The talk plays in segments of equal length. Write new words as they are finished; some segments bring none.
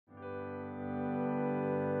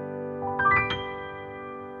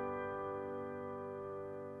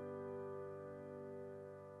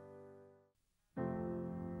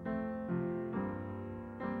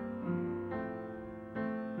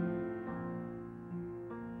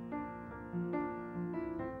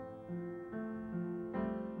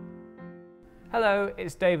Hello,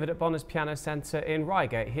 it's David at Bonner's Piano Centre in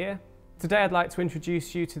Reigate here. Today I'd like to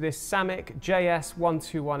introduce you to this Samick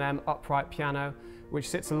JS-121M upright piano, which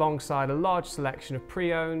sits alongside a large selection of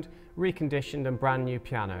pre-owned, reconditioned and brand new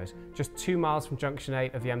pianos, just 2 miles from Junction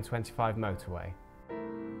 8 of the M25 motorway.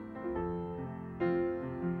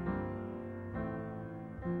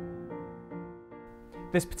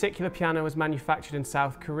 This particular piano was manufactured in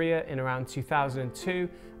South Korea in around 2002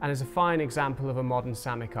 and is a fine example of a modern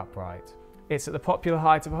Samick upright. It's at the popular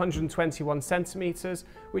height of 121 centimetres,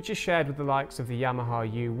 which is shared with the likes of the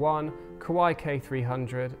Yamaha U1, Kawai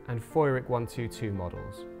K300 and Feurig 122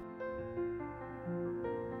 models.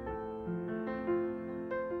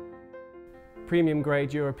 Premium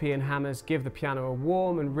grade European hammers give the piano a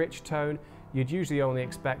warm and rich tone you'd usually only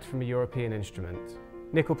expect from a European instrument.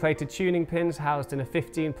 Nickel-plated tuning pins housed in a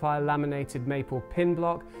 15-ply laminated maple pin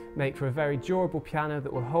block make for a very durable piano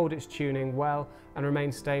that will hold its tuning well and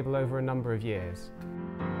remain stable over a number of years.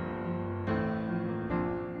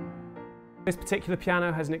 This particular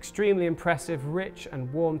piano has an extremely impressive, rich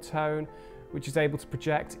and warm tone which is able to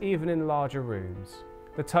project even in larger rooms.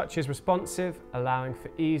 The touch is responsive, allowing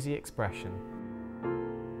for easy expression.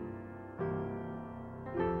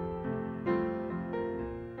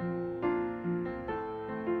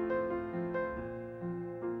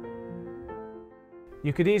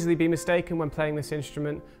 You could easily be mistaken when playing this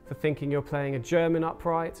instrument for thinking you're playing a German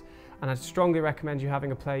upright, and I'd strongly recommend you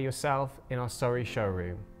having a play yourself in our Surrey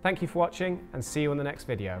showroom. Thank you for watching and see you in the next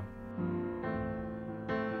video.